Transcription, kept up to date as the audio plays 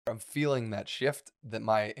I'm feeling that shift, that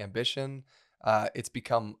my ambition, it's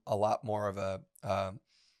become a lot more of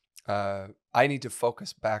I need to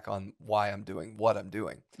focus back on why I'm doing what I'm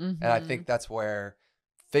doing. And I think that's where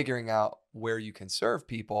figuring out where you can serve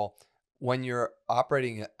people, when you're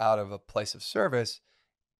operating out of a place of service,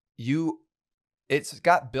 it's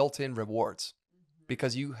got built-in rewards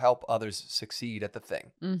because you help others succeed at the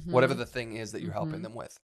thing, whatever the thing is that you're helping them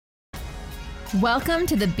with. Welcome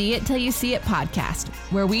to the Be It Till You See It podcast,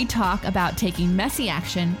 where we talk about taking messy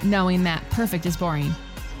action, knowing that perfect is boring.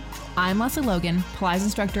 I'm Leslie Logan, Pilates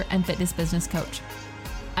instructor and fitness business coach.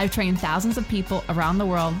 I've trained thousands of people around the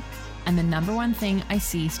world, and the number one thing I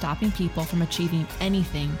see stopping people from achieving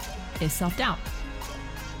anything is self-doubt.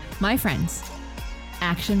 My friends,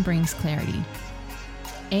 action brings clarity,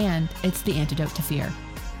 and it's the antidote to fear.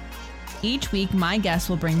 Each week, my guests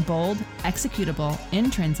will bring bold, executable,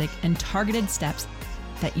 intrinsic, and targeted steps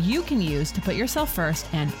that you can use to put yourself first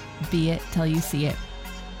and be it till you see it.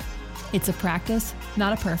 It's a practice,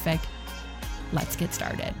 not a perfect. Let's get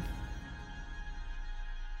started.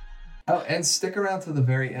 Oh, and stick around to the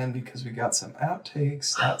very end because we got some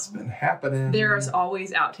outtakes. That's been happening. There's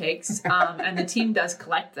always outtakes, and the team does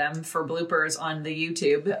collect them for bloopers on the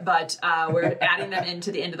YouTube, but we're adding them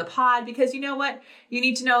into the end of the pod because you know what? You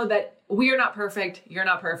need to know that we are not perfect. You're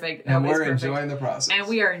not perfect. And Nobody's we're perfect. enjoying the process. And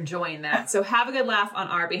we are enjoying that. So have a good laugh on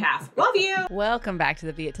our behalf. Love you. Welcome back to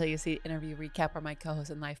the Be It Till You See It interview recap, where my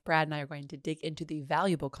co-host in life, Brad, and I are going to dig into the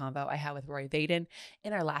valuable convo I had with Roy Vaden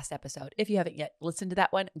in our last episode. If you haven't yet listened to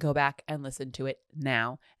that one, go back and listen to it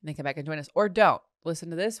now, and then come back and join us. Or don't listen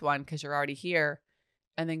to this one because you're already here,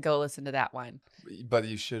 and then go listen to that one. But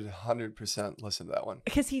you should 100% listen to that one.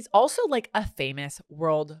 Because he's also like a famous,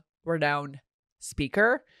 world-renowned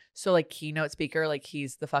speaker. So like keynote speaker, like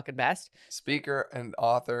he's the fucking best. Speaker and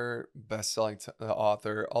author, best-selling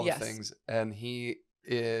author, all Yes. the things. And he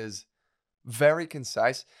is very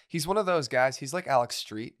concise. He's one of those guys, he's like Alex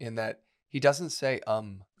Street in that he doesn't say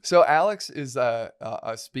So Alex is a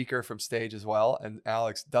speaker from stage as well. And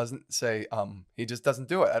Alex doesn't say He just doesn't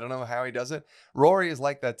do it. I don't know how he does it. Rory is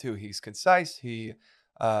like that too. He's concise. He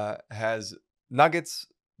has nuggets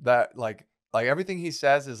that like everything he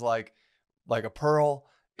says is like a pearl.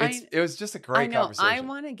 It was just a great conversation. I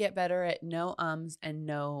want to get better at no ums and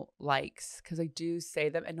no likes, because I do say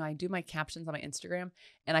them, and I do my captions on my Instagram,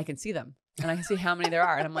 and I can see them, and I can see how many there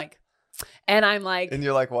are, and I'm like, and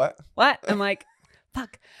you're like, what? I'm like,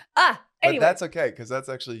 fuck. Anyway. But that's okay, because that's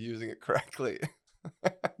actually using it correctly.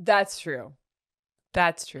 That's true.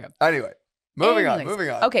 Anyway, moving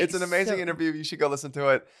on. Okay, It's an amazing interview. You should go listen to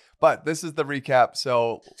it. But this is the recap.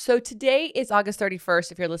 So today is August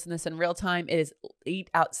 31st. If you're listening to this in real time, it is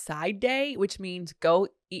Eat Outside Day, which means go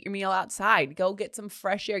eat your meal outside. Go get some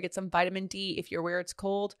fresh air, get some vitamin D. If you're where it's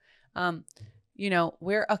cold,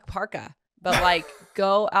 wear a parka. But like,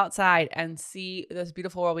 go outside and see this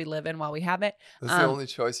beautiful world we live in while we have it. That's the only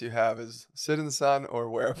choice you have is sit in the sun or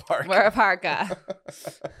wear a parka. Wear a parka.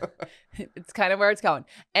 It's kind of where it's going.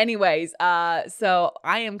 Anyways, so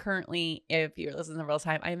I am currently, if you're listening in real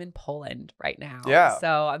time, I am in Poland right now. Yeah.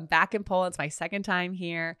 So I'm back in Poland. It's my second time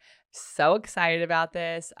here. So excited about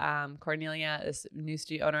this. Cornelia, this new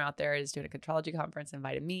studio owner out there, is doing a contrology conference,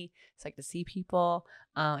 invited me. It's like to see people,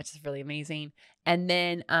 which is really amazing. And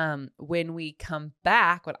then when we come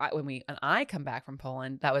back, when I come back from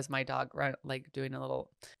Poland, that was my dog like doing a little.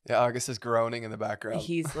 Yeah, August is groaning in the background.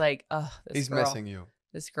 He's like, oh, he's missing you.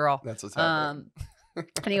 This girl. That's what's happening.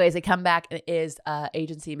 Anyways, I come back, and it is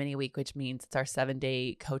agency mini week, which means it's our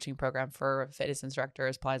 7-day coaching program for fitness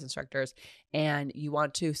instructors, Pilates instructors. And you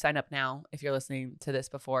want to sign up now if you're listening to this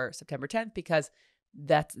before September 10th, because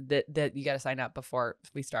that's that you got to sign up before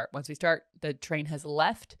we start. Once we start, the train has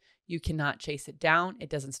left. You cannot chase it down. It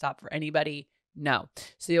doesn't stop for anybody. No.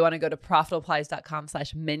 So you want to go to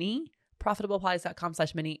profitablepilates.com/mini,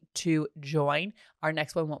 profitablepilates.com/mini to join. Our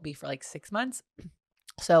next one won't be for like 6 months.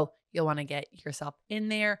 So you'll want to get yourself in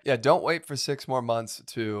there. Yeah, don't wait for 6 more months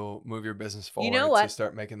to move your business forward. You know what? To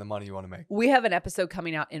start making the money you want to make. We have an episode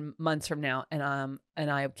coming out in months from now, and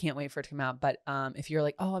I can't wait for it to come out. But if you're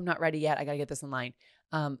like, oh, I'm not ready yet, I got to get this in line.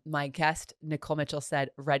 My guest, Nicole Mitchell, said,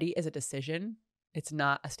 ready is a decision. It's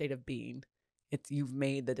not a state of being. You've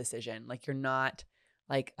made the decision. Like, you're not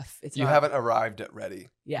like, you haven't arrived at ready.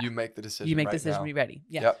 Yeah. You make the decision. You make right the decision now. to be ready.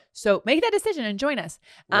 Yeah. Yep. So make that decision and join us.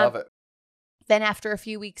 Love it. Then after a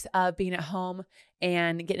few weeks of being at home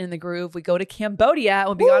and getting in the groove, we go to Cambodia.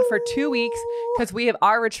 We'll be gone for 2 weeks because we have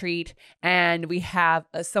our retreat and we have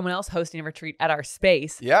someone else hosting a retreat at our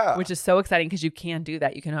space. Yeah. Which is so exciting because you can do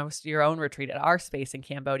that. You can host your own retreat at our space in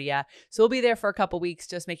Cambodia. So we'll be there for a couple weeks,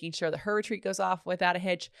 just making sure that her retreat goes off without a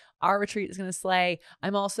hitch. Our retreat is going to slay.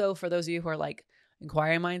 I'm also, for those of you who are like,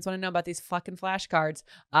 inquiring minds want to know about these fucking flashcards.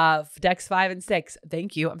 Decks 5 and 6.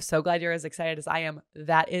 Thank you. I'm so glad you're as excited as I am.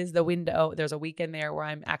 That is the window. There's a weekend there where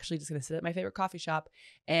I'm actually just going to sit at my favorite coffee shop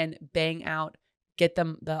and bang out, get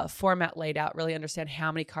them the format laid out, really understand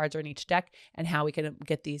how many cards are in each deck and how we can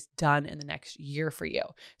get these done in the next year for you.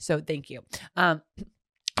 So thank you. And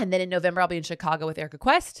then in November, I'll be in Chicago with Erica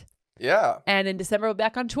Quest. Yeah. And in December, we'll be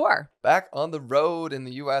back on tour. Back on the road in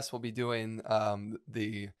the U.S., we'll be doing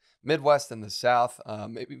the Midwest and the South,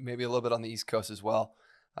 maybe a little bit on the East Coast as well.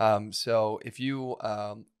 So if you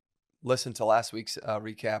listened to last week's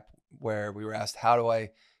recap where we were asked, how do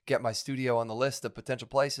I get my studio on the list of potential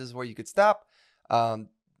places where you could stop?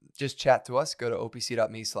 Just chat to us. Go to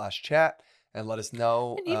opc.me/chat and let us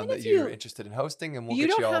know that you're interested in hosting, and we'll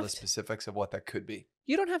get you all the specifics of what that could be.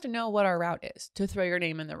 You don't have to know what our route is to throw your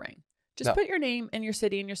name in the ring. Just put your name and your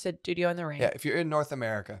city and your studio in the ring. Yeah, if you're in North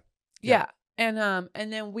America. Yeah. And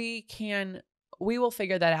then we will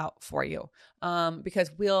figure that out for you.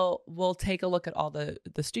 Because we'll take a look at all the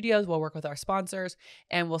studios, we'll work with our sponsors,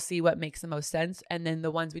 and we'll see what makes the most sense. And then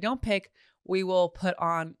the ones we don't pick, we will put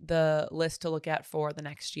on the list to look at for the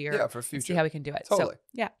next year. Yeah, for future. See how we can do it. Totally. So,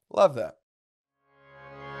 yeah. Love that.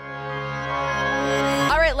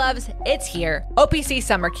 All right, loves, it's here. OPC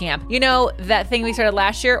Summer Camp. You know that thing we started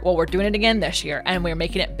last year? Well, we're doing it again this year, and we're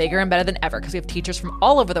making it bigger and better than ever because we have teachers from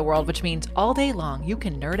all over the world, which means all day long you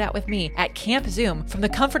can nerd out with me at Camp Zoom from the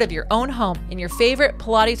comfort of your own home in your favorite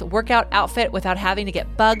Pilates workout outfit without having to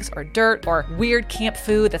get bugs or dirt or weird camp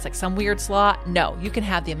food that's like some weird slaw. No, you can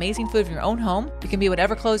have the amazing food from your own home. You can be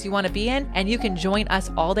whatever clothes you want to be in, and you can join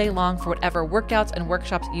us all day long for whatever workouts and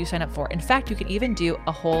workshops you sign up for. In fact, you can even do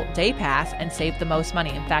a whole day pass and save the most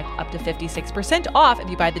money. In fact, up to 56% off if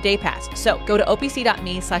you buy the day pass. So go to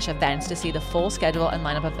opc.me/events to see the full schedule and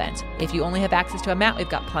lineup of events. If you only have access to a mat, we've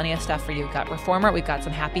got plenty of stuff for you. We've got Reformer. We've got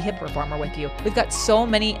some Happy Hip Reformer with you. We've got so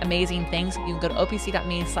many amazing things. You can go to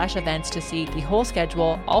opc.me/events to see the whole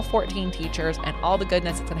schedule, all 14 teachers, and all the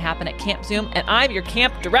goodness that's going to happen at Camp Zoom. And I'm your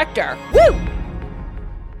camp director. Woo!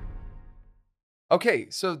 Okay,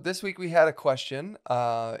 so this week we had a question,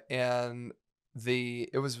 and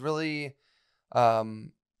it was really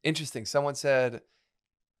interesting. Someone said,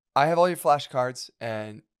 I have all your flashcards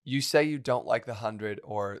and you say you don't like the 100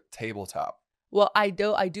 or tabletop. Well, I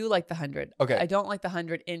do like the 100. Okay. I don't like the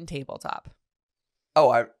 100 in tabletop. Oh,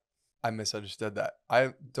 I misunderstood that.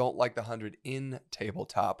 I don't like the 100 in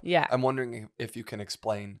tabletop. Yeah. I'm wondering if you can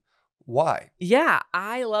explain why. Yeah,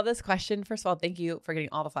 I love this question. First of all, thank you for getting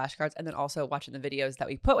all the flashcards and then also watching the videos that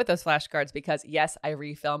we put with those flashcards because yes, I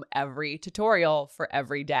refilm every tutorial for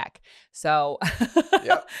every deck. So,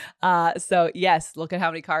 so yes, look at how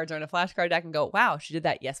many cards are in a flashcard deck and go, wow, she did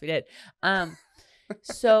that. Yes, we did.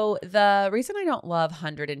 So the reason I don't love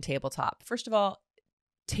 100 in tabletop, first of all,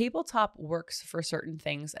 tabletop works for certain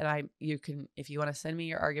things. And you can, if you want to send me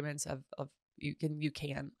your arguments of you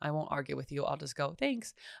can. I won't argue with you. I'll just go,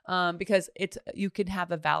 thanks. Because you can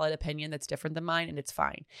have a valid opinion that's different than mine and it's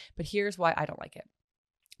fine. But here's why I don't like it.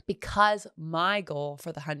 Because my goal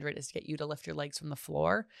for the 100 is to get you to lift your legs from the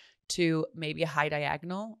floor to maybe a high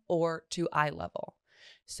diagonal or to eye level.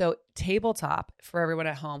 So tabletop, for everyone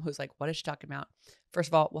at home who's like, what is she talking about? First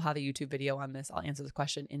of all, we'll have a YouTube video on this. I'll answer this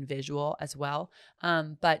question in visual as well.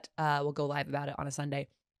 But we'll go live about it on a Sunday.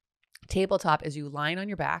 Tabletop is you lying on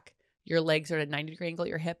your back. Your legs are at a 90-degree angle at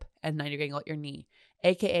your hip and 90-degree angle at your knee,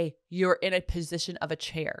 AKA you're in a position of a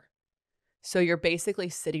chair. So you're basically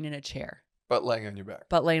sitting in a chair. But laying on your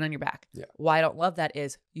back. Yeah. Why I don't love that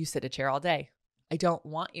is you sit in a chair all day. I don't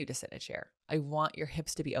want you to sit in a chair. I want your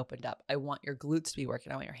hips to be opened up. I want your glutes to be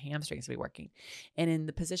working. I want your hamstrings to be working. And in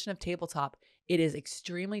the position of tabletop, it is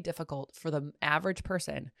extremely difficult for the average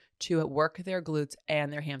person to work their glutes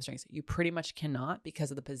and their hamstrings. You pretty much cannot because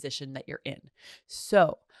of the position that you're in.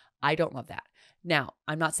 So I don't love that. Now,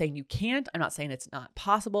 I'm not saying you can't. I'm not saying it's not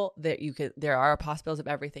possible that you could. There are possibilities of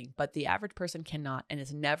everything, but the average person cannot. And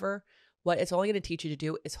it's never what it's only going to teach you to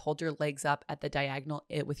do is hold your legs up at the diagonal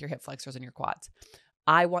with your hip flexors and your quads.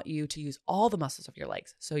 I want you to use all the muscles of your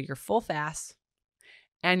legs. So your full fast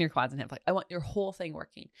and your quads and hip flex. I want your whole thing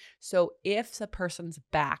working. So if the person's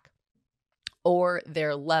back or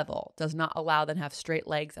their level does not allow them to have straight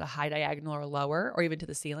legs at a high diagonal or lower, or even to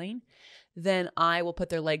the ceiling, then I will put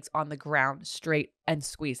their legs on the ground straight and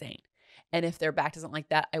squeezing. And if their back doesn't like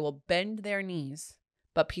that, I will bend their knees,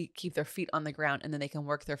 but keep their feet on the ground, and then they can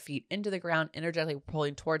work their feet into the ground, energetically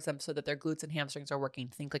pulling towards them so that their glutes and hamstrings are working.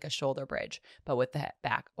 Think like a shoulder bridge, but with the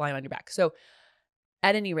back, lying on your back. So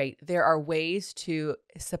at any rate, there are ways to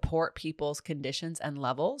support people's conditions and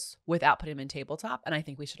levels without putting them in tabletop. And I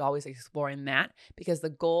think we should always be exploring that, because the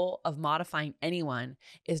goal of modifying anyone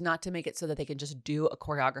is not to make it so that they can just do a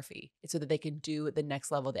choreography. It's so that they can do the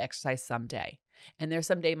next level of the exercise someday. And there's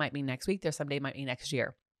someday might be next week. There's someday might be next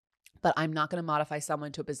year. But I'm not going to modify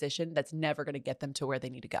someone to a position that's never going to get them to where they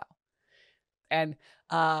need to go. And,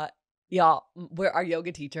 y'all, where our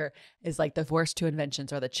yoga teacher is like, the worst two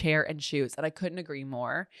inventions are the chair and shoes. And I couldn't agree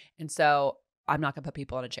more. And so I'm not going to put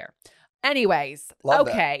people in a chair. Anyways, Love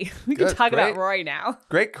okay. that. We Good. can talk Great. about Rory now.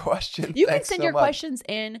 Great question. You can Thanks send so your much. questions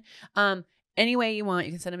in any way you want.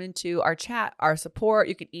 You can send them into our chat, our support.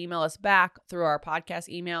 You can email us back through our podcast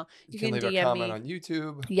email. You can leave DM a comment me on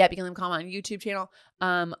YouTube. Yep, you can leave a comment on YouTube channel.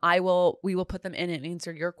 We will put them in and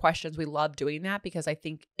answer your questions. We love doing that, because I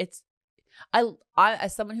think I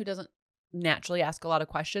as someone who doesn't naturally ask a lot of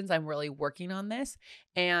questions, I'm really working on this.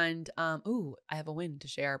 And I have a win to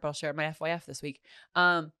share, but I'll share my FYF this week.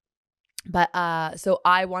 So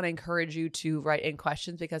I want to encourage you to write in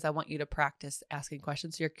questions, because I want you to practice asking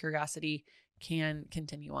questions so your curiosity can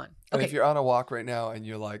continue on. And if you're on a walk right now and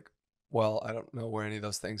you're like, well, I don't know where any of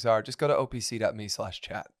those things are, just go to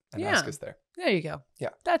opc.me/chat and ask us there. There you go. Yeah.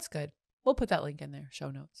 That's good. We'll put that link in there,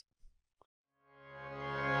 show notes.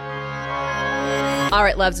 All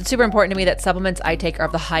right, loves, it's super important to me that supplements I take are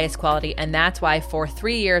of the highest quality, and that's why for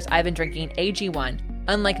 3 years I've been drinking AG1.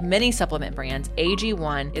 Unlike many supplement brands,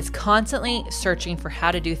 AG1 is constantly searching for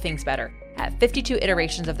how to do things better. At 52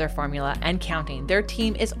 iterations of their formula and counting, their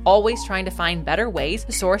team is always trying to find better ways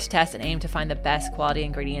to source, test, and aim to find the best quality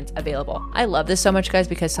ingredients available. I love this so much, guys,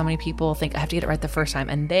 because so many people think I have to get it right the first time,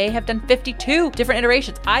 and they have done 52 different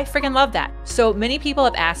iterations. I freaking love that. So many people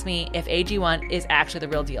have asked me if AG1 is actually the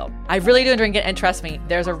real deal. I really do drink it, and trust me,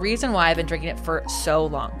 there's a reason why I've been drinking it for so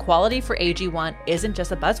long. Quality for AG1 isn't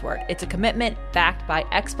just a buzzword. It's a commitment backed by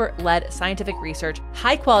expert-led scientific research,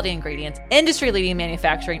 high-quality ingredients, industry-leading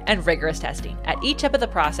manufacturing, and rigorous testing. At each step of the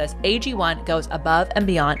process, AG1 goes above and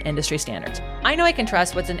beyond industry standards. I know I can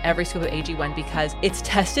trust what's in every scoop of AG1 because it's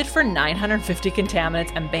tested for 950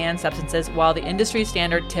 contaminants and banned substances, while the industry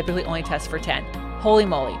standard typically only tests for 10. Holy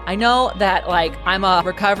moly. I know that I'm a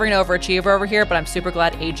recovering overachiever over here, but I'm super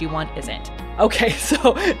glad AG1 isn't. Okay,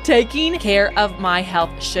 so taking care of my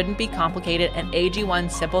health shouldn't be complicated, and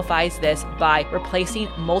AG1 simplifies this by replacing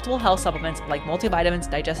multiple health supplements like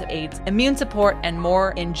multivitamins, digestive aids, immune support, and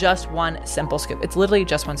more in just one simple scoop. It's literally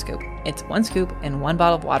just one scoop. It's one scoop in one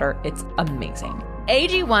bottle of water. It's amazing.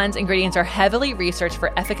 AG1's ingredients are heavily researched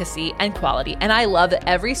for efficacy and quality, and I love that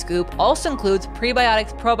every scoop also includes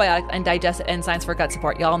prebiotics, probiotics, and digestive enzymes for gut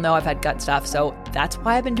support. Y'all know I've had gut stuff, so that's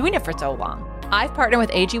why I've been doing it for so long. I've partnered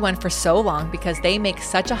with AG1 for so long because they make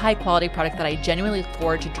such a high quality product that I genuinely look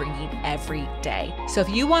forward to drinking every day. So if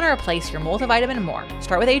you want to replace your multivitamin and more,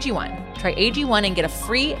 start with AG1. Try AG1 and get a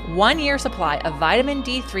free 1-year supply of vitamin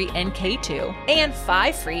D3 and K2 and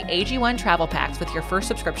 5 free AG1 travel packs with your first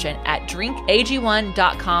subscription at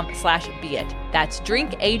drinkag1.com/beit. That's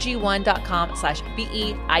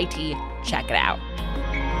drinkag1.com/BEIT. Check it out.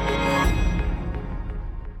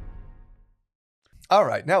 All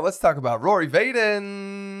right, now let's talk about Rory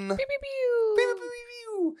Vaden. Pew, pew, pew. Pew, pew, pew,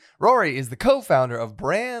 pew. Rory is the co-founder of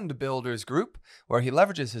Brand Builders Group, where he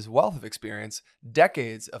leverages his wealth of experience,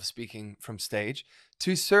 decades of speaking from stage,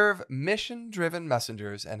 to serve mission-driven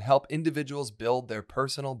messengers and help individuals build their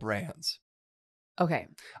personal brands. Okay.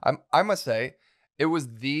 I must say, it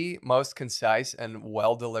was the most concise and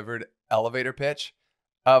well-delivered elevator pitch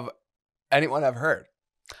of anyone I've heard.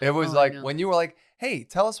 It was when you were like, hey,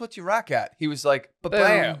 tell us what you rock at. He was like,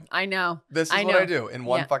 ba-bam. Boom. I know. This is what I do in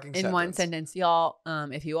one fucking sentence. In one sentence. Y'all,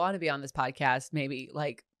 if you want to be on this podcast, maybe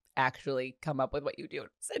actually come up with what you do in a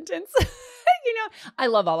sentence. I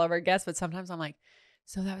love all of our guests, but sometimes I'm like,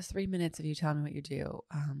 so that was 3 minutes of you telling me what you do.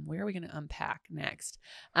 Where are we going to unpack next?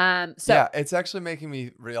 Yeah, it's actually making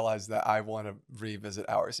me realize that I want to revisit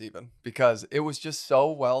ours even, because it was just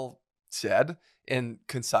so well said and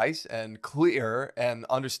concise and clear and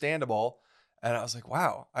understandable. And I was like,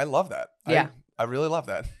 wow, I love that. Yeah. I really love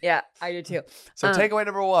that. Yeah, I do too. So takeaway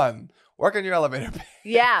number 1, work on your elevator pitch.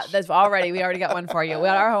 Yeah, we already got one for you. We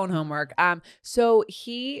got our own homework. So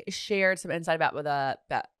he shared some insight about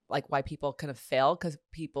why people kind of fail, because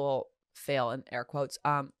people fail in air quotes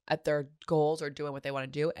at their goals or doing what they want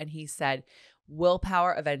to do. And he said,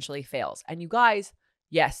 willpower eventually fails. And you guys,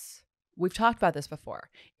 yes, we've talked about this before.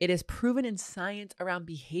 It is proven in science around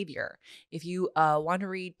behavior. If you want to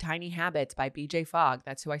read Tiny Habits by BJ Fogg,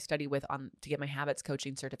 that's who I study with to get my habits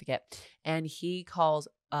coaching certificate. And he calls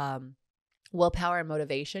willpower and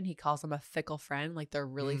motivation, he calls them a fickle friend. Like they're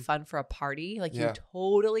really fun for a party. Like you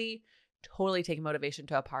totally take motivation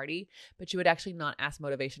to a party, but you would actually not ask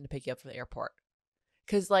motivation to pick you up from the airport.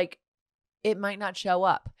 Because like it might not show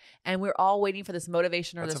up. And we're all waiting for this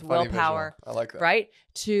motivation or this willpower. I like that. Right?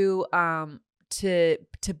 To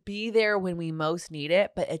be there when we most need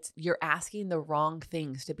it, but you're asking the wrong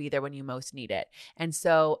things to be there when you most need it. And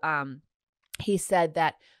so he said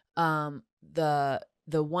that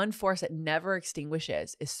the one force that never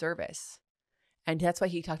extinguishes is service. And that's why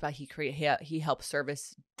he talked about he helps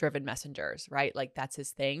service-driven messengers, right? Like that's his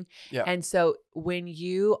thing. Yeah. And so when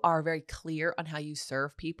you are very clear on how you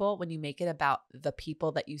serve people, when you make it about the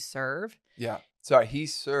people that you serve. Yeah. Sorry, he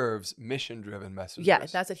serves mission-driven messengers. Yeah,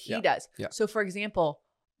 that's what he does. Yeah. So for example,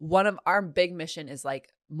 one of our big mission is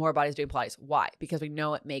like more bodies doing Pilates. Why? Because we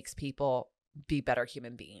know it makes people be better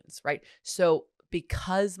human beings, right? So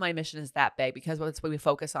because my mission is that big, because that's what we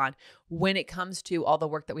focus on, when it comes to all the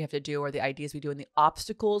work that we have to do or the ideas we do and the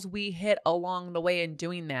obstacles we hit along the way in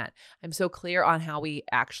doing that, I'm so clear on how we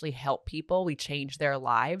actually help people. We change their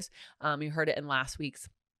lives. You heard it in last week's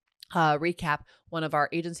recap. One of our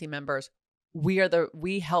agency members,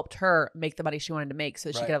 we helped her make the money she wanted to make so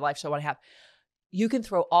that she could have the life she wanted to have. You can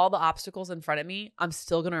throw all the obstacles in front of me. I'm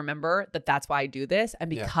still going to remember that that's why I do this. And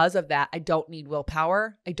because of that, I don't need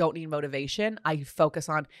willpower. I don't need motivation. I focus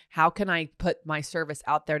on how can I put my service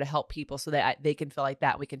out there to help people so that they can feel like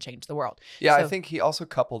that we can change the world. Yeah, so, I think he also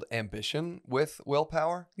coupled ambition with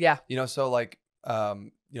willpower. Yeah. So like,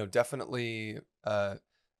 definitely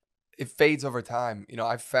it fades over time.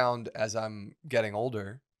 I've found as I'm getting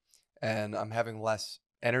older and I'm having less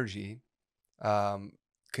energy,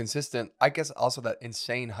 consistent, I guess also that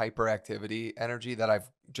insane hyperactivity energy that I've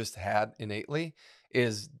just had innately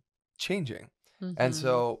is changing. Mm-hmm. And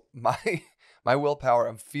so my willpower,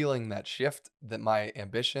 I'm feeling that shift, that my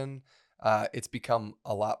ambition, it's become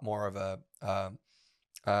a lot more of a,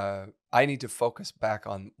 I need to focus back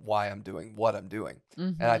on why I'm doing what I'm doing.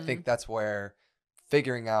 Mm-hmm. And I think that's where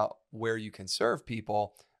figuring out where you can serve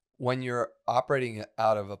people, when you're operating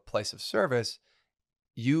out of a place of service,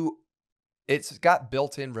 it's got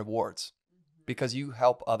built-in rewards because you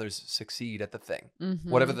help others succeed at the thing,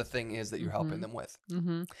 whatever the thing is that you're helping them with.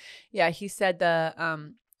 Mm-hmm. Yeah, he said that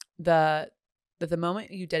the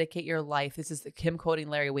moment you dedicate your life, this is him quoting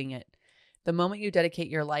Larry Wingett, the moment you dedicate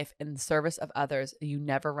your life in the service of others, you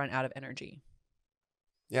never run out of energy.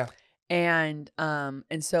 Yeah. And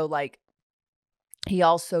so like,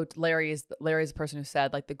 Larry is the person who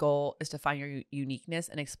said like the goal is to find your uniqueness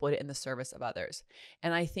and exploit it in the service of others.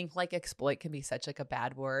 And I think like exploit can be such like a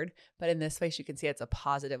bad word, but in this case you can see it's a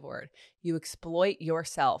positive word. You exploit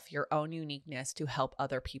yourself, your own uniqueness to help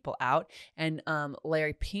other people out. And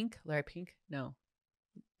David Pink,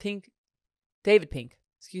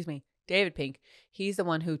 he's the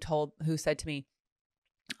one who said to me,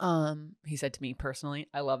 he said to me personally,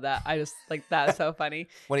 I love that. I just like that is so funny.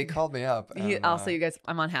 When he called me up. Also, you guys,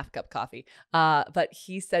 I'm on half cup coffee. But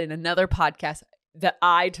he said in another podcast that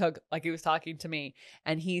I took, like he was talking to me,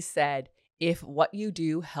 and he said, if what you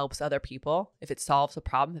do helps other people, if it solves a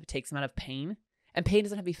problem, if it takes them out of pain, and pain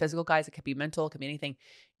doesn't have to be physical, guys, it could be mental, it could be anything,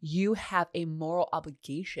 you have a moral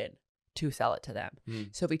obligation to sell it to them.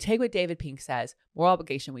 So if we take what David Pink says, moral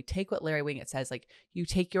obligation, we take what Larry Wingett says, like you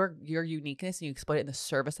take your uniqueness and you exploit it in the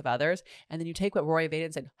service of others. And then you take what Roy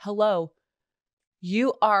Vaden said, hello,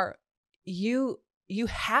 you have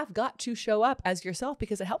got to show up as yourself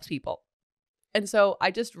because it helps people. And so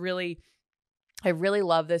I really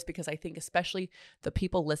love this because I think especially the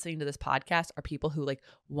people listening to this podcast are people who like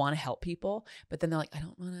want to help people, but then they're like, I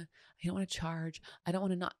don't want to charge. I don't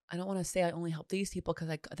want to say I only help these people because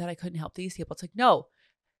I couldn't help these people. It's like, no,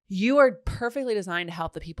 you are perfectly designed to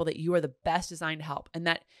help the people that you are the best designed to help. And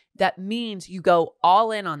that means you go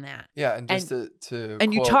all in on that. Yeah. And just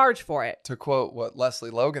and you charge for it. To quote what Leslie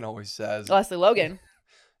Logan always says,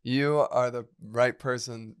 you are the right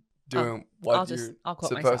person doing what you're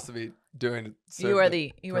supposed to be doing. You are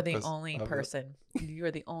the only person. You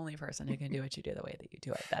are the only person who can do what you do the way that you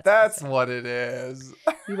do it. That's what it is.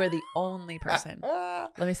 You are the only person.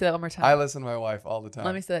 Let me say that one more time. I listen to my wife all the time.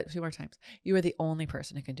 Let me say that 2 more times. You are the only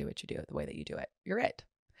person who can do what you do the way that you do it. You're it.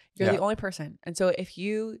 You're the only person. And so if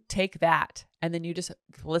you take that and then you just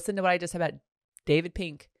listen to what I just said about David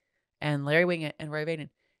Pink and Larry Wingett and Roy Vaden,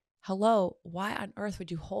 hello, why on earth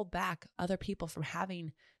would you hold back other people from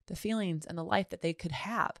having the feelings and the life that they could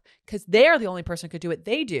have? Because they're the only person who could do what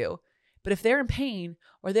they do But if they're in pain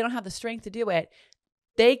or they don't have the strength to do it,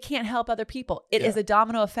 they can't help other people. It is a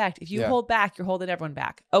domino effect. If you hold back, you're holding everyone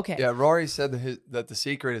back. Okay. Yeah, Rory said that the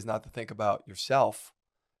secret is not to think about yourself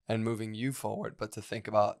and moving you forward, but to think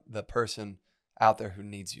about the person out there who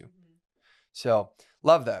needs you. So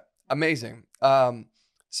love that. Amazing.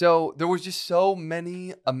 So there was just so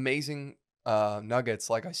many amazing nuggets,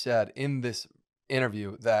 like I said, in this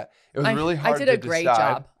interview that it was really hard to decide. I did a great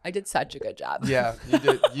job. I did such a good job. Yeah,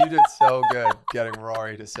 you did so good getting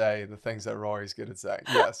Rory to say the things that Rory's good at saying.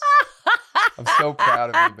 Yes. I'm so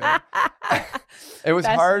proud of you, man. It was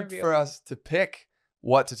hard for us to pick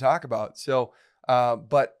what to talk about. So,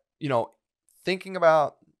 but, thinking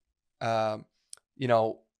about, that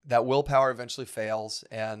willpower eventually fails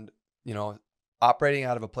and, operating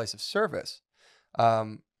out of a place of service.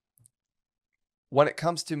 When it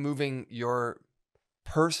comes to moving your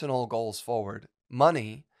personal goals forward,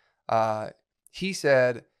 money, he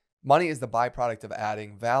said, money is the byproduct of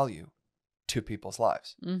adding value to people's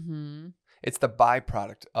lives. Mm-hmm. It's the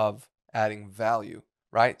byproduct of adding value,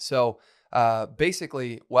 right? So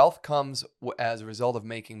basically, wealth comes as a result of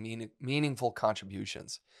making meaningful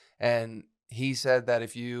contributions. And he said that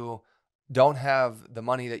if you don't have the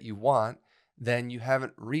money that you want, then you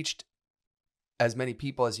haven't reached as many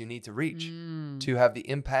people as you need to reach to have the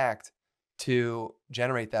impact to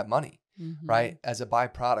generate that money, right? As a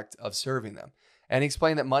byproduct of serving them. And he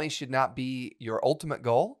explained that money should not be your ultimate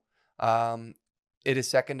goal. It is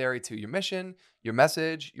secondary to your mission, your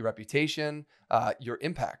message, your reputation, your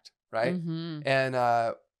impact, right?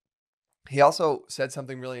 And he also said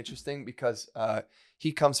something really interesting because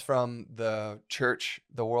he comes from the church,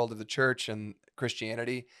 the world of the church and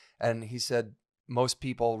Christianity. And he said most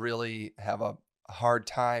people really have a hard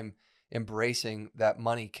time embracing that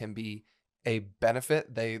money can be a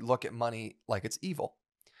benefit. They look at money like it's evil,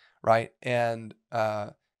 right? And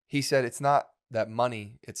he said it's not that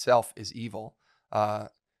money itself is evil.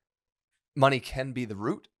 Money can be the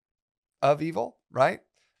root of evil, right?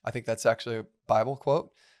 I think that's actually a Bible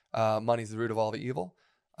quote. Money's the root of all the evil.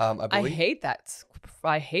 I believe.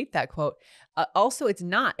 I hate that quote. Also, it's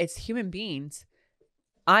not. It's human beings.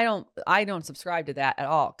 I don't subscribe to that at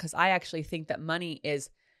all because I actually think that money is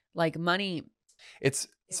like money. It's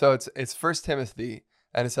 1 Timothy,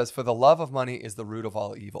 and it says, "For the love of money is the root of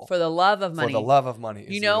all evil." For the love of money. For the love of money is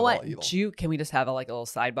the root of all evil. Can we just have a little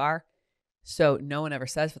sidebar? So no one ever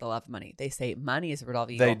says for the love of money. They say money is the root of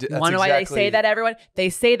all evil. You want to know why they say that, everyone? They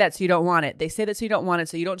say that so you don't want it. They say that so you don't want it,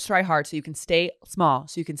 so you don't try hard, so you can stay small,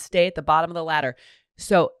 so you can stay at the bottom of the ladder.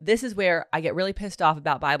 So this is where I get really pissed off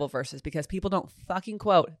about Bible verses because people don't fucking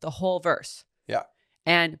quote the whole verse. Yeah.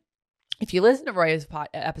 And if you listen to Roy's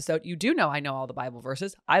episode, you do know I know all the Bible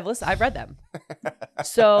verses. I've read them.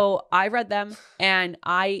 So I read them and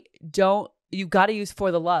you got to use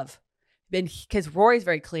for the love. Because Rory's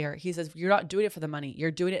very clear. He says, you're not doing it for the money.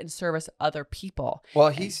 You're doing it in service of other people. Well,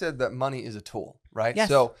 he said that money is a tool, right? Yes.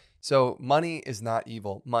 So money is not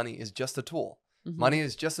evil. Money is just a tool. Mm-hmm. Money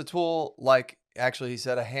is just a tool. Like actually he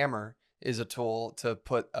said a hammer is a tool to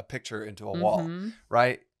put a picture into a wall,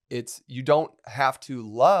 right? You don't have to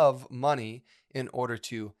love money in order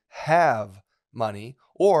to have money,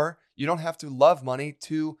 or you don't have to love money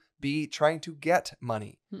to be trying to get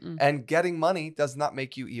money. And getting money does not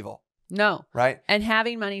make you evil. No. Right. And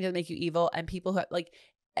having money doesn't make you evil. And people who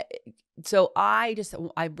so I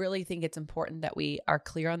really think it's important that we are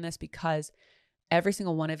clear on this because every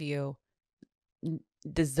single one of you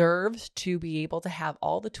deserves to be able to have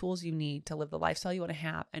all the tools you need to live the lifestyle you want to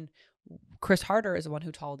have. And Chris Harder is the one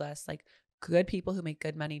who told us good people who make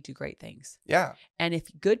good money do great things. Yeah. And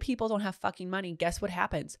if good people don't have fucking money, guess what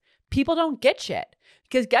happens? People don't get shit.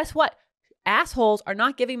 Because guess what? Assholes are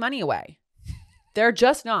not giving money away. They're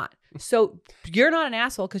just not. So you're not an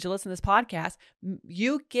asshole because you listen to this podcast.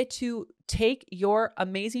 You get to take your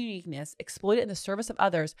amazing uniqueness, exploit it in the service of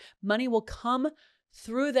others. Money will come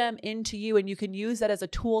through them into you, and you can use that as a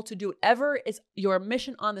tool to do whatever is your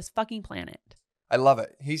mission on this fucking planet. I love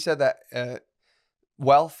it. He said that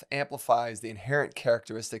wealth amplifies the inherent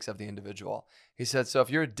characteristics of the individual. He said, so if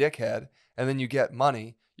you're a dickhead and then you get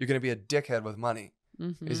money, you're going to be a dickhead with money.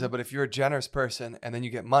 He said, but if you're a generous person and then you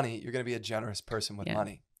get money, you're going to be a generous person with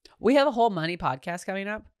money. We have a whole money podcast coming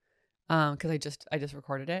up because I just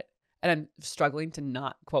recorded it and I'm struggling to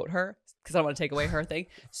not quote her because I don't want to take away her thing.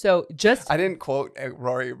 So I didn't quote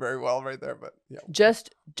Rory very well right there, but yeah.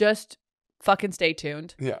 Just fucking stay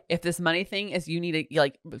tuned. Yeah. If this money thing is, you need to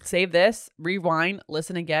like save this, rewind,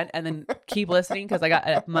 listen again, and then keep listening because I got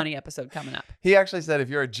a money episode coming up. He actually said if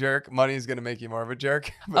you're a jerk, money is going to make you more of a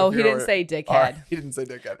jerk. But Oh, if he you didn't are- say dickhead. He didn't say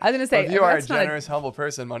dickhead. I was gonna But say if you are a that's not generous, humble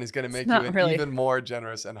person, money's going to make you not an really- even more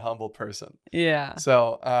generous and humble person. Yeah.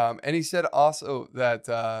 So, and he said also that,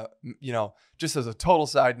 just as a total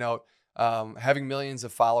side note, having millions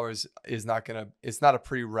of followers it's not a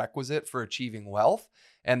prerequisite for achieving wealth.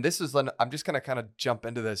 And this is, I'm just going to kind of jump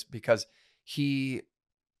into this because he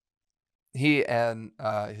and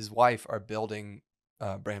his wife are building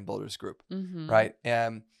Brand Builders Group, right?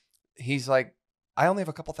 And he's like, I only have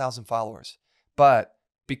a couple thousand followers, but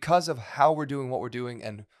because of how we're doing what we're doing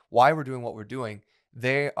and why we're doing what we're doing,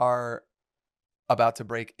 they are about to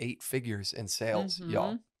break 8 figures in sales,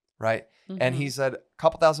 y'all, right? And he said, a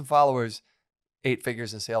couple thousand followers, 8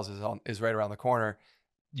 figures in sales is right around the corner.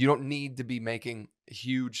 You don't need to be making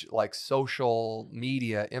huge like social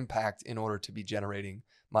media impact in order to be generating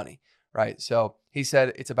money, right? So he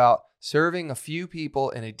said it's about serving a few people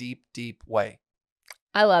in a deep, deep way.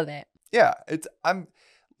 I love it. Yeah, I'm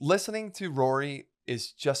listening to Rory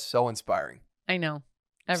is just so inspiring. I know.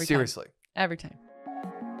 Seriously. Every time.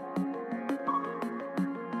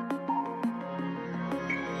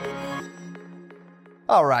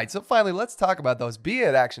 All right, so finally, let's talk about those Be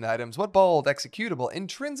It action items. What bold, executable,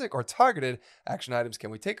 intrinsic, or targeted action items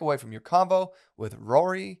can we take away from your convo with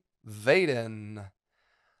Rory Vaden?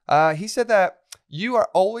 He said that you are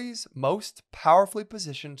always most powerfully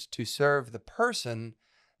positioned to serve the person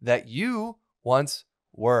that you once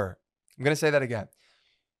were. I'm going to say that again.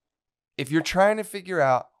 If you're trying to figure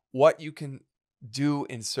out what you can do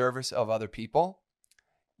in service of other people,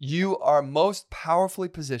 you are most powerfully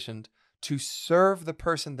positioned to serve the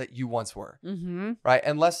person that you once were, right?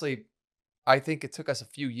 And Leslie, I think it took us a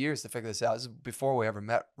few years to figure this out. This is before we ever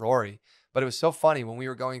met Rory, but it was so funny when we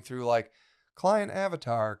were going through like client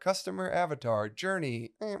avatar, customer avatar,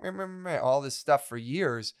 journey, all this stuff for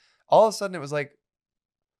years. All of a sudden it was like,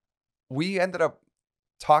 we ended up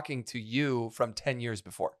talking to you from 10 years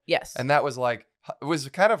before. Yes. And that was like, it was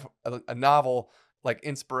kind of a novel like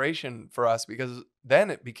inspiration for us because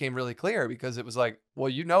then it became really clear because it was like, well,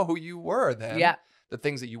 you know who you were then. Yeah. The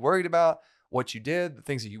things that you worried about, what you did, the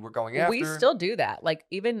things that you were going after. We still do that. Like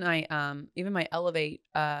even my Elevate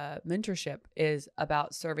mentorship is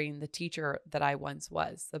about serving the teacher that I once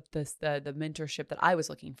was, the mentorship that I was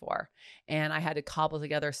looking for. And I had to cobble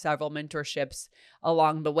together several mentorships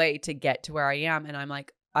along the way to get to where I am. And I'm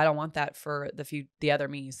like, I don't want that for the other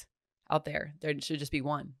me's out there. There should just be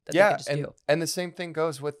one that they could just do. And the same thing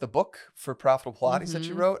goes with the book for Profitable Pilates that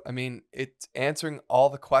you wrote. I mean, it's answering all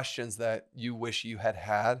the questions that you wish you had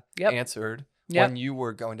answered when you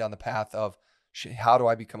were going down the path of how do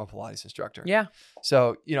I become a Pilates instructor? Yeah.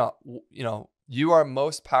 So, you are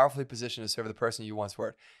most powerfully positioned to serve the person you once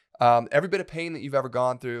were. Every bit of pain that you've ever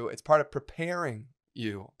gone through, it's part of preparing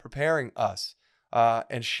us,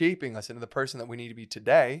 and shaping us into the person that we need to be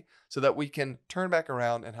today so that we can turn back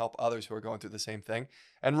around and help others who are going through the same thing.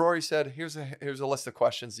 And Rory said, here's a list of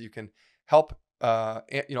questions that you can help,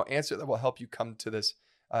 answer that will help you come to this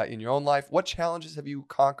in your own life. What challenges have you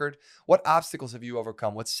conquered? What obstacles have you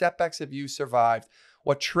overcome? What setbacks have you survived?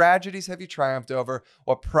 What tragedies have you triumphed over?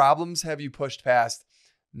 What problems have you pushed past?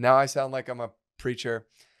 Now I sound like I'm a preacher.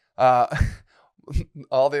 All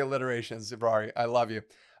the alliterations, Rory, I love you.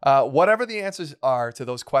 Whatever the answers are to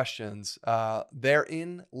those questions,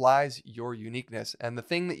 therein lies your uniqueness. And the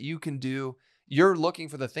thing that you can do, you're looking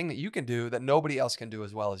for the thing that you can do that nobody else can do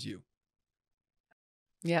as well as you.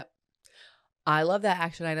 Yep. I love that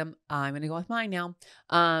action item. I'm going to go with mine now.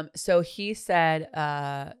 So he said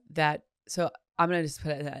so I'm going to just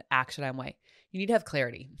put it in an action item way. You need to have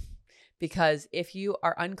clarity. Because if you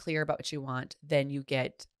are unclear about what you want, then you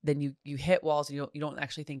hit walls and you don't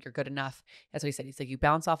actually think you're good enough. That's what he said. He's like, you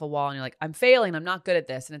bounce off a wall and you're like, I'm failing. I'm not good at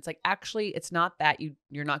this. And it's like, actually, it's not that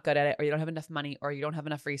you're not good at it, or you don't have enough money, or you don't have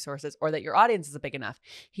enough resources, or that your audience isn't big enough.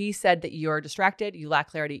 He said that you're distracted, you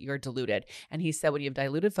lack clarity, you're diluted. And he said, when you have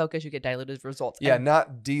diluted focus, you get diluted results. Yeah,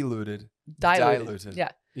 not diluted. Diluted.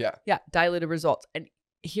 Yeah. Yeah. Diluted results. And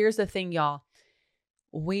here's the thing, y'all.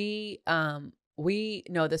 We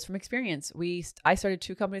know this from experience. I started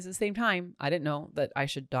 2 companies at the same time. I didn't know that I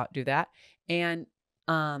should not do that. And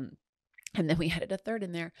then we added a third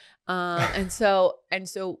in there. And so,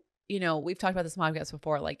 we've talked about this podcast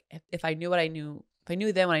before. Like if I knew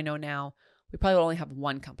then what I know now, we probably would only have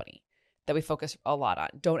one company that we focus a lot on.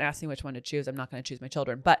 Don't ask me which one to choose. I'm not going to choose my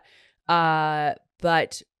children, but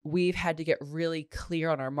we've had to get really clear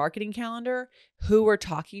on our marketing calendar, who we're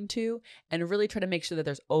talking to, and really try to make sure that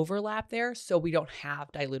there's overlap there so we don't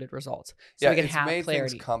have diluted results. So we can it's have made clarity.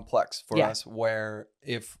 things complex for us, where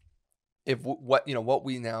if what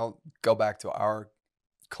we now go back to our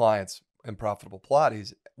clients in Profitable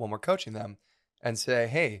Pilates when we're coaching them and say,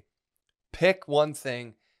 hey, pick one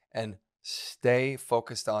thing and stay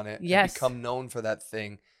focused on it and become known for that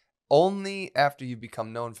thing. Only after you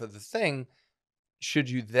become known for the thing should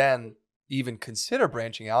you then even consider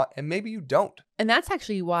branching out, and maybe you don't. And that's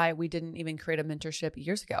actually why we didn't even create a mentorship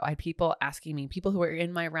years ago. I had people asking me, people who were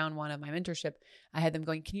in my round 1 of my mentorship, I had them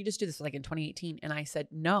going, can you just do this like in 2018? And I said,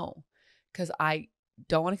 no, because I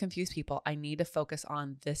don't want to confuse people. I need to focus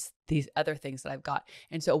on these other things that I've got.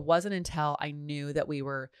 And so it wasn't until I knew that we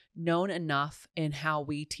were known enough in how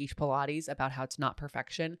we teach Pilates about how it's not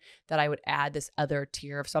perfection that I would add this other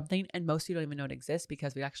tier of something. And most people don't even know it exists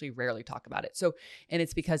because we actually rarely talk about it. So, and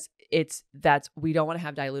it's because we don't want to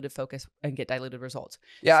have diluted focus and get diluted results.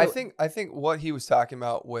 Yeah. So, I think what he was talking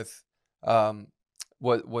about with,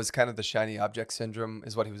 was kind of the shiny object syndrome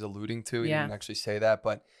is what he was alluding to. He didn't actually say that,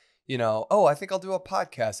 but I think I'll do a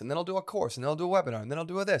podcast, and then I'll do a course, and then I'll do a webinar, and then I'll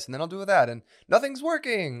do this, and then I'll do that, and nothing's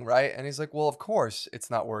working, right? And he's like, well, of course it's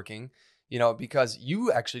not working, because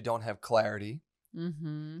you actually don't have clarity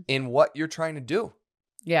in what you're trying to do.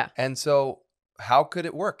 Yeah. And so how could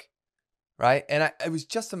it work, right? And it was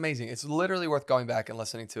just amazing. It's literally worth going back and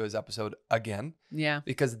listening to his episode again. Yeah.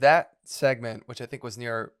 Because that segment, which I think was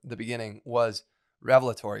near the beginning, was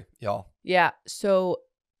revelatory, y'all. Yeah. So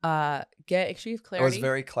make sure you have clarity. It was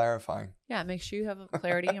very clarifying. Yeah, make sure you have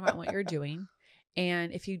clarity about what you're doing.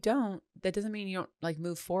 And if you don't, that doesn't mean you don't like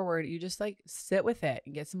move forward. You just like sit with it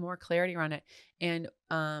and get some more clarity around it. And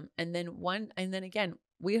then again,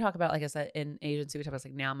 we talk about, like I said, in agency, we talk about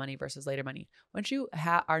like now money versus later money. Once you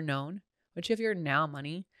are known, once you have your now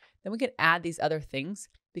money, then we can add these other things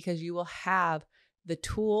because you will have the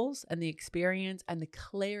tools and the experience and the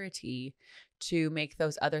clarity to make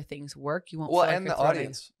those other things work. You won't feel like and you're the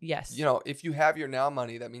audience. Yes. If you have your now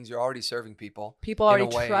money, that means you're already serving people. People already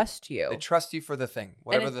trust you. They trust you for the thing,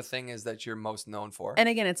 whatever the thing is that you're most known for. And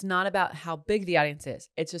again, it's not about how big the audience is.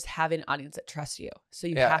 It's just having an audience that trusts you. So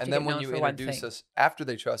you have to get known for one thing. And then when you introduce us, after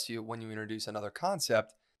they trust you, when you introduce another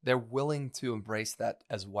concept, they're willing to embrace that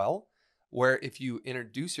as well. Where if you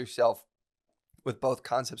introduce yourself with both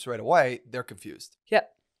concepts right away, they're confused.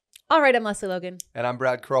 Yep. All right, I'm Leslie Logan. And I'm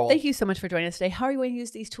Brad Crowell. Thank you so much for joining us today. How are you going to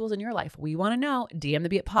use these tools in your life? We want to know. DM the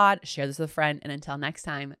Be It Pod, share this with a friend, and until next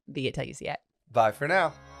time, be it till you see it. Bye for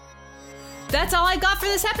now. That's all I got for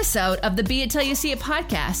this episode of the Be It Till You See It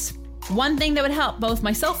podcast. One thing that would help both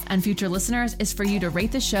myself and future listeners is for you to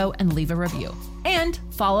rate the show and leave a review. And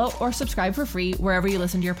follow or subscribe for free wherever you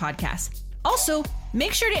listen to your podcast. Also,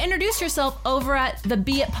 make sure to introduce yourself over at the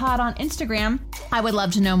Be It Pod on Instagram. I would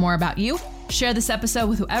love to know more about you. Share this episode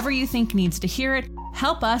with whoever you think needs to hear it.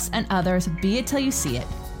 Help us and others be it till you see it.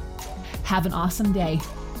 Have an awesome day.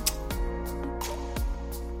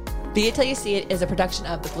 Be It Till You See It is a production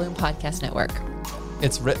of the Bloom Podcast Network.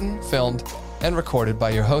 It's written, filmed, and recorded by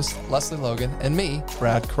your host, Leslie Logan, and me,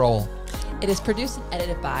 Brad Crowell. It is produced and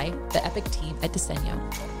edited by the epic team at Diseño.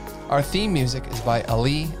 Our theme music is by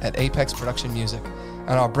Ali at Apex Production Music,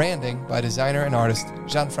 and our branding by designer and artist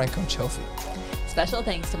Gianfranco Cioffi. Special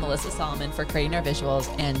thanks to Melissa Solomon for creating our visuals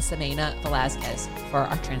and Samena Velazquez for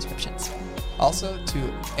our transcriptions. Also to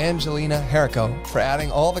Angelina Herrico for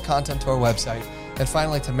adding all the content to our website. And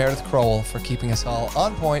finally to Meredith Crowell for keeping us all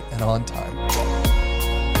on point and on time.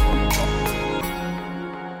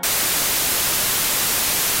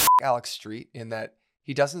 Alex Street in that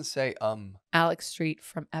he doesn't say Alex Street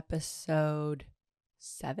from episode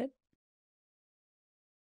 7?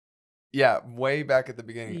 Yeah, way back at the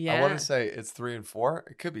beginning. Yeah. I want to say it's 3 and 4.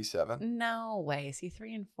 It could be 7. No way. Is he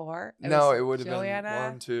 3 and 4? It would have been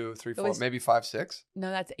 1, 2, 3, 4, maybe 5, 6.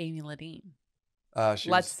 No, that's Amy Ladine.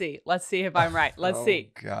 Let's see if I'm right. Let's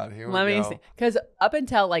see. God, here we Let go. me see. Because up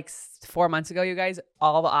until like 4 months ago, you guys,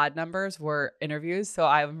 all the odd numbers were interviews. So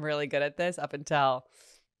I'm really good at this up until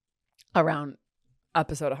around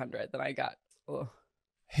episode 100. Then I got. Ugh.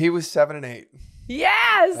 He was 7 and 8.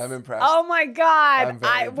 Yes. I'm impressed. Oh my God. I'm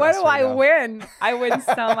very What do impressed I win? I win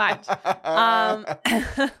so much.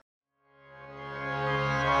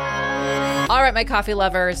 All right, my coffee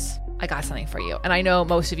lovers. I got something for you. And I know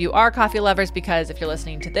most of you are coffee lovers because if you're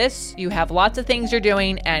listening to this, you have lots of things you're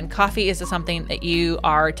doing and coffee is something that you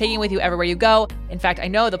are taking with you everywhere you go. In fact, I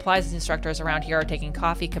know the Pilates instructors around here are taking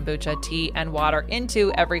coffee, kombucha, tea, and water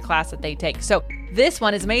into every class that they take. So this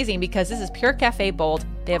one is amazing because this is Pure Cafe Bold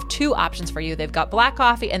They have 2 options for you. They've got black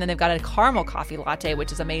coffee, and then they've got a caramel coffee latte,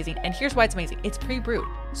 which is amazing. And here's why it's amazing. It's pre-brewed.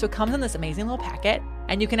 So it comes in this amazing little packet,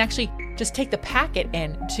 and you can actually just take the packet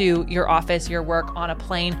in to your office, your work, on a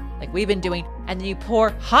plane like we've been doing, and then you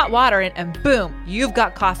pour hot water in, and boom, you've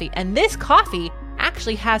got coffee. And this coffee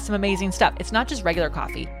actually has some amazing stuff. It's not just regular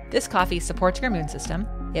coffee. This coffee supports your immune system.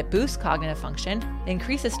 It boosts cognitive function, it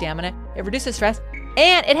increases stamina, it reduces stress,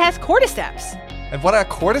 and it has cordyceps. And what are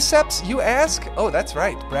cordyceps, you ask? Oh, that's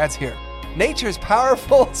right. Brad's here. Nature's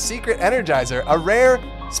powerful secret energizer, a rare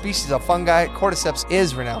species of fungi. Cordyceps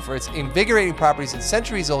is renowned for its invigorating properties and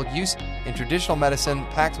centuries-old use in traditional medicine,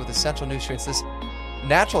 packed with essential nutrients. This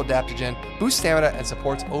natural adaptogen boosts stamina and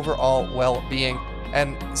supports overall well-being.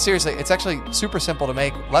 And seriously, it's actually super simple to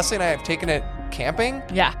make. Leslie and I have taken it camping.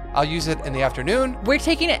 Yeah. I'll use it in the afternoon. We're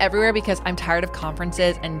taking it everywhere because I'm tired of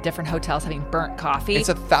conferences and different hotels having burnt coffee. It's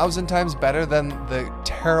 1,000 times better than the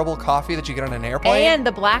terrible coffee that you get on an airplane. And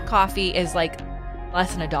the black coffee is like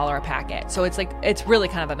less than $1 a packet. So it's really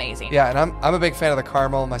kind of amazing. Yeah, and I'm a big fan of the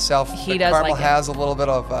caramel myself. He the does caramel like it. has a little bit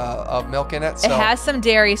of milk in it. So. It has some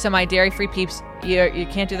dairy, so my dairy-free peeps, you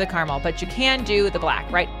can't do the caramel, but you can do the black,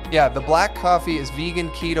 right? Yeah, the black coffee is vegan,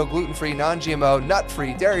 keto, gluten-free, non-GMO,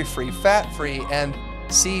 nut-free, dairy-free, fat-free, and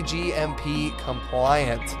CGMP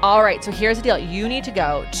compliant. All right, so here's the deal. You need to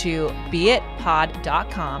go to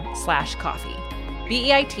beitpod.com/coffee.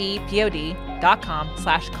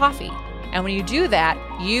 beitpod.com/coffee. And when you do that,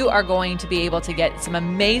 you are going to be able to get some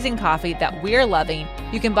amazing coffee that we're loving.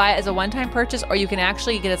 You can buy it as a one-time purchase, or you can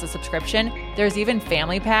actually get it as a subscription. There's even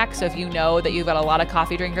family packs. So if you know that you've got a lot of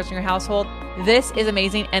coffee drinkers in your household, this is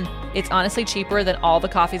amazing. And it's honestly cheaper than all the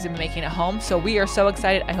coffees we've been making at home. So we are so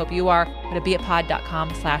excited. I hope you are. Go to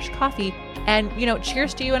beitpod.com/coffee. And,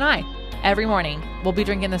 cheers to you and I. Every morning, we'll be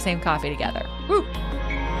drinking the same coffee together. Woo!